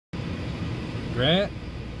Grant,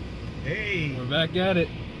 Hey, we're back at it.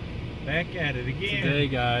 Back at it again. Today,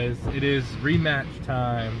 guys, it is rematch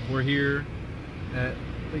time. We're here at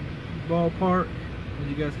the ballpark, as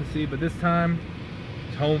you guys can see, but this time,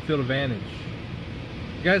 it's home field advantage.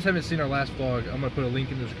 If you guys haven't seen our last vlog, I'm going to put a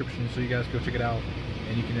link in the description so you guys go check it out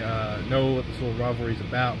and you can know what this little rivalry is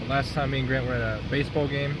about. But last time me and Grant were at a baseball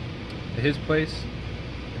game at his place,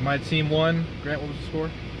 and my team won. Grant, what was the score?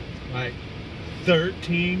 Like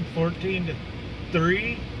 13, 14 to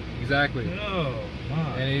 3? Exactly. Oh,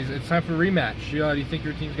 my. And it's time for a rematch. Do you think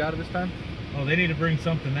your team's got it this time? Oh, they need to bring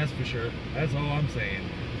something, that's for sure. That's all I'm saying.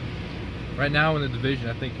 Right now in the division,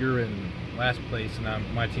 I think you're in last place, and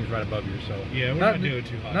my team's right above you. So yeah, we're not doing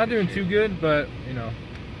too hot. Not doing too good, but you know,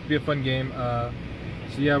 it'll be a fun game. So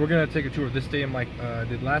yeah, we're gonna take a tour of this stadium like I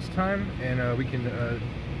did last time, and we can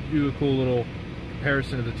do a cool little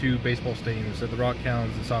comparison of the two baseball stadiums that the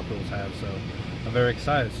RockHounds and Poodles have. So I'm very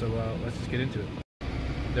excited. So let's just get into it.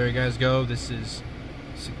 There you guys go. This is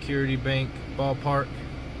Security Bank Ballpark.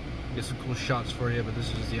 Get some cool shots for you, but this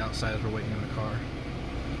is the outside as we're waiting in the car.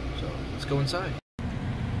 So let's go inside.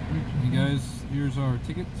 You guys, here's our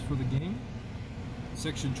tickets for the game.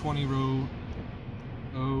 Section 20, row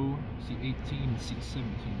O, seat 18, seat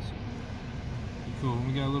 17. So cool.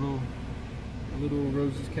 We got a little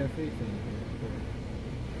Rose's Cafe thing here.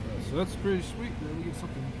 So that's pretty sweet. We get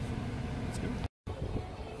something. So let's go.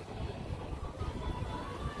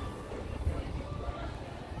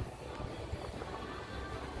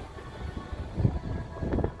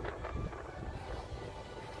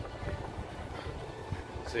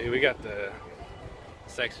 See, we got the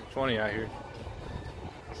section 20 out here.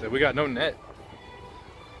 So we got no net.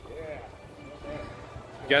 Yeah.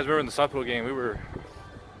 You guys remember in the Poodle game,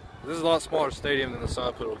 this is a lot smaller stadium than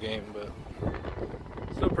the Poodle game, but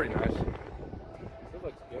still pretty nice. It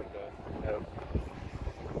looks good, though. Yeah.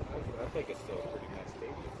 I think it's still a pretty nice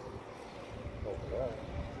stadium. Overall.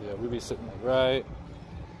 Yeah, we'd be sitting like right.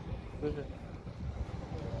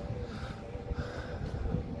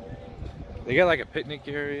 They got like a picnic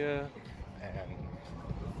area and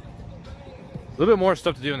a little bit more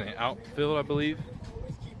stuff to do in the outfield, I believe.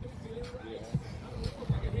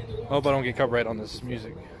 Hope I don't get copyright on this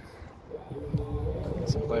music.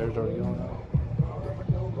 Some players already going out.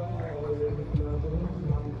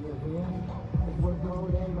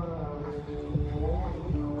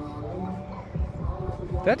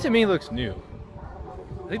 That to me looks new.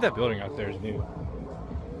 I think that building out there is new.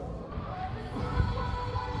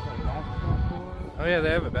 Oh yeah, they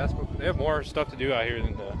have a basketball. They have more stuff to do out here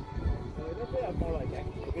than the. Don't they have more like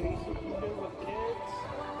activities you can do with kids?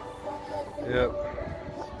 Yep.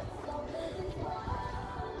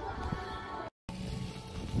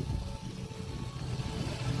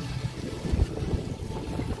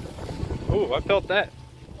 Oh, I felt that.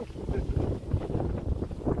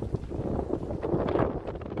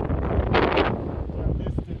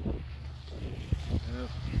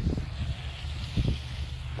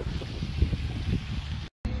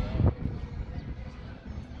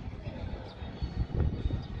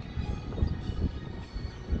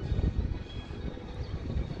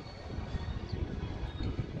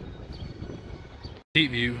 Heat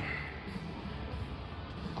view.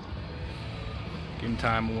 Game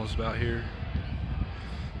time almost about here.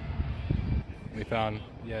 We found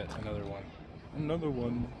yet another one. Another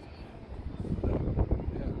one. Yeah.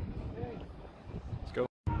 Let's go.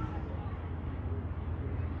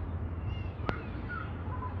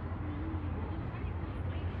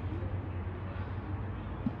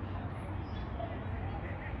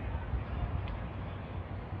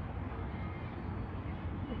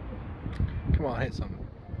 Come on, hit something.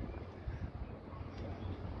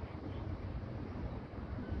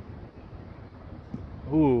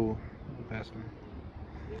 Ooh, past me.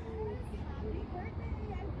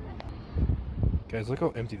 Guys, look how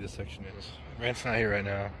empty this section is. Grant's not here right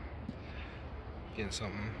now. Getting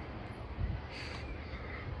something.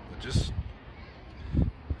 But just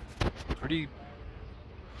pretty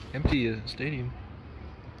empty stadium.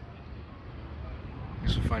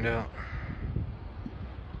 Guess we'll find out.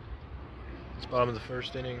 It's bottom of the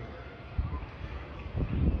first inning.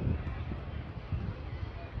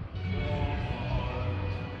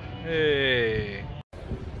 Hey.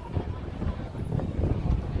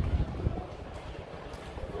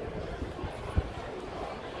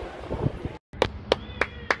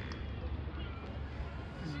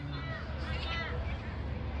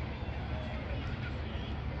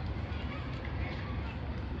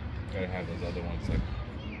 Gotta have those other ones like.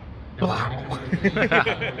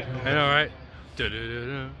 I know, right?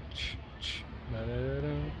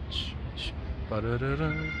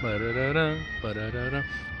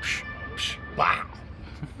 Wow.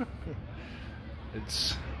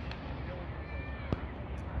 It's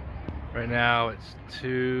right now. It's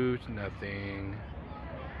 2-0.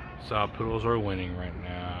 So Poodles are winning right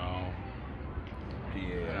now.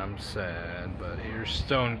 Yeah, and I'm sad, but here's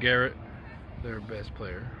Stone Garrett, their best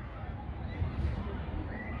player.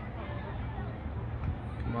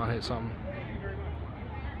 Come on, hit something.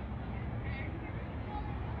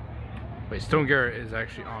 Wait, Stone Garrett is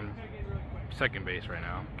actually on second base right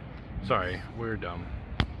now. Sorry, we're dumb.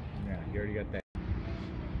 Yeah, you already got that.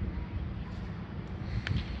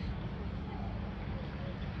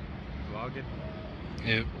 Vlogging?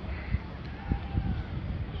 Yep.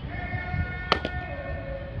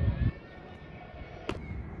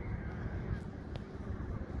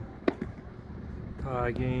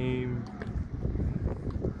 Tie game.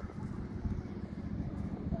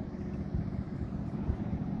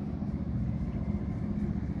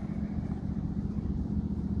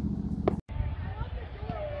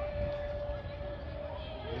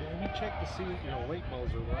 Check to see what your late balls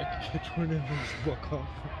are like. Catch one of those walk off.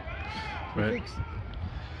 Right.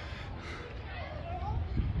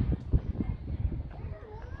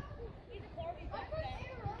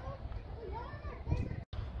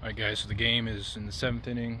 Alright guys, so the game is in the 7th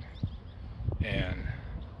inning and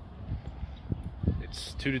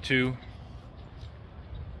it's 2-2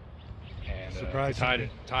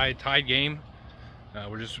 and tied game.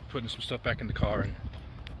 We're just putting some stuff back in the car and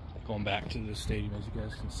going back to the stadium. As you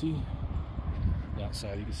guys can see, the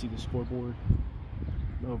outside you can see the scoreboard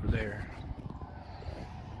over there.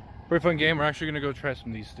 Pretty fun game. We're actually going to go try some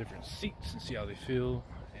of these different seats and see how they feel,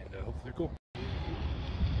 and hopefully they're cool.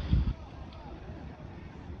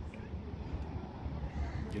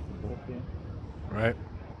 Get the bullpen. Right.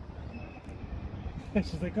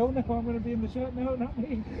 She's like, oh no, I'm going to be in the shot. No, not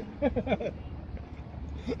me.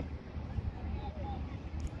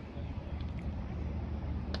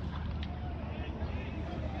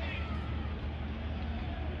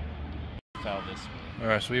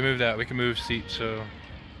 Alright, so we moved out. We can move seats, so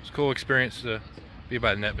it's a cool experience to be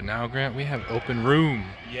by the net. But now, Grant, we have open room.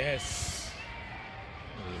 Yes.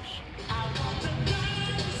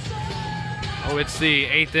 Oh, it's the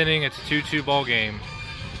 8th inning. It's a 2-2 ball game.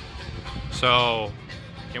 So,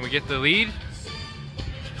 can we get the lead?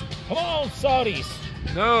 Come on, Saudis.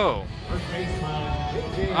 No.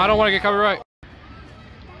 I don't want to get covered right.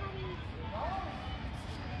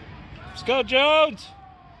 Let's go, Jones.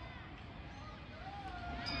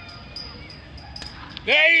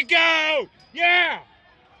 There you go! Yeah!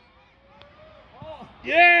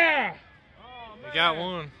 Yeah! We got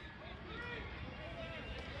one.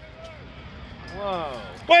 Whoa.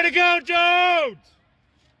 Way to go, Jones!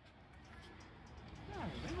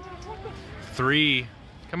 3.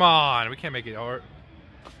 Come on, we can't make it hard.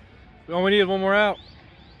 All we need is one more out.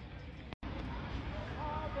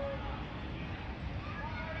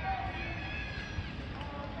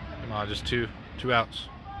 Come on, just two outs.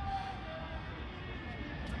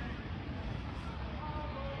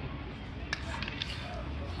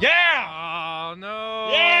 Yeah! Oh no!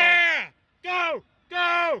 Yeah! Go!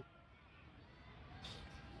 Go!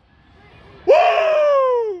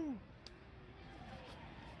 Woo!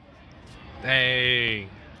 Dang.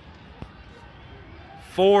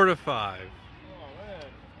 4-5.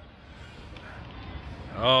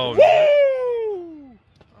 Oh, woo!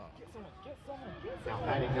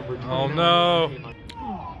 Oh no.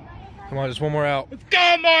 Come on, just one more out. Let's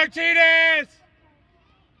go, Martinez!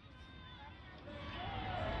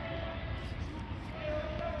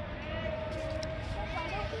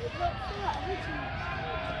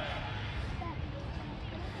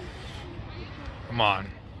 Come on.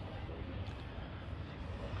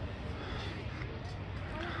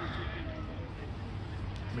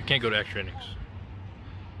 We can't go to extra innings.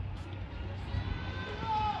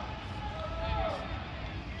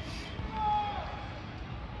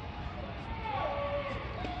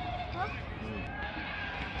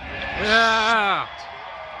 Yeah!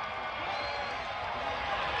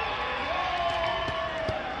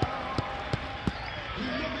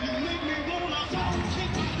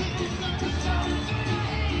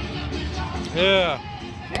 Yeah.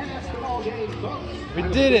 We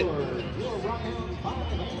did it.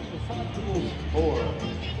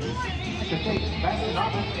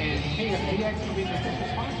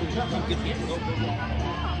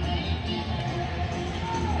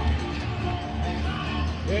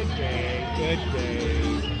 Good game, good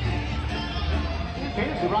game.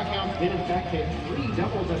 The RockHounds did in fact hit 3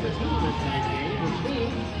 doubles as a team in tonight's game, which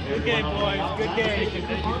means Good game, boys. Good game.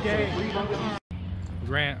 Good game.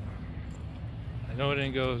 Grant, I know it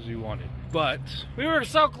didn't go as you wanted, but We were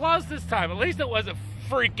so close this time. At least it wasn't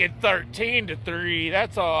freaking 13-3.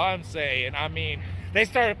 That's all I'm saying. I mean, they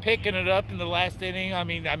started picking it up in the last inning. I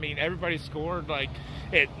mean, everybody scored like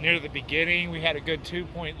near the beginning. We had a good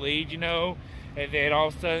 2-point lead, you know, and then all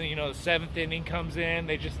of a sudden, you know, the 7th inning comes in.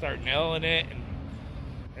 They just start nailing it, and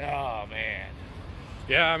oh man.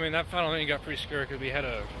 Yeah, I mean, that final inning got pretty scary because we had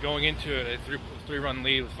going into it, a three-run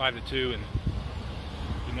lead with 5-2, and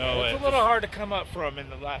you know, it's a little hard to come up from in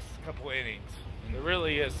the last couple innings. It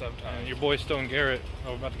really is sometimes. And your boy Stone Garrett,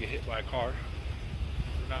 about to get hit by a car.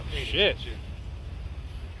 We're not paying Shit. attention.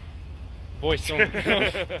 Boy Stone.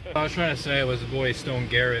 I was trying to say it was the boy Stone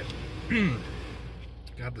Garrett.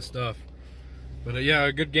 Got the stuff. But yeah,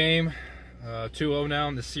 a good game. 2-0 now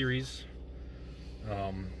in the series.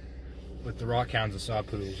 With the RockHounds and Saw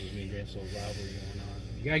Poodles is me and Grant Soul's rivalry going on.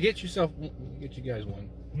 You gotta get you guys one.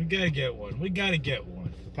 We gotta get one. We gotta get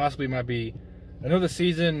one. Possibly might be. I know the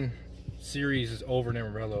season series is over in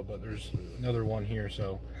Amarillo, but there's another one here,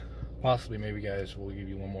 so possibly maybe guys will give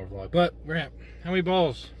you one more vlog. But Grant, how many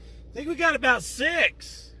balls? I think we got about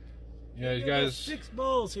 6. Yeah, you guys. 6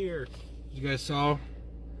 balls here. You guys saw.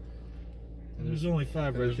 There's only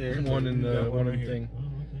 5 right there. One in the one in the here. thing.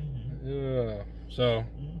 Oh, okay, yeah. So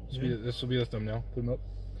this will be the thumbnail. Put them up.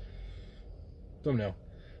 Thumbnail.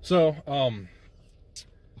 So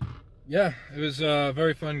yeah, it was a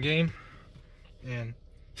very fun game, and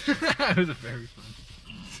it was a very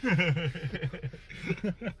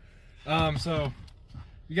fun. So if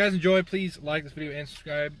you guys enjoyed, please like this video and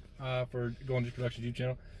subscribe for Golden Juice Productions YouTube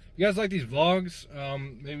channel. If you guys like these vlogs,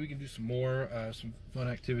 maybe we can do some more some fun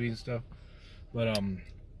activities and stuff. But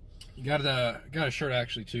you got a shirt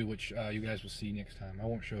actually too, which you guys will see next time. I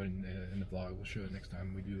won't show it in the vlog. We'll show it next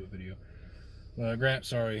time we do a video. Grant,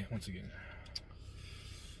 sorry once again.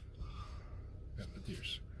 Got the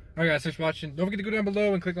tears. Alright guys, thanks for watching. Don't forget to go down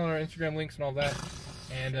below and click on our Instagram links and all that.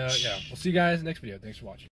 And yeah, we'll see you guys in the next video. Thanks for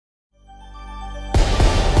watching.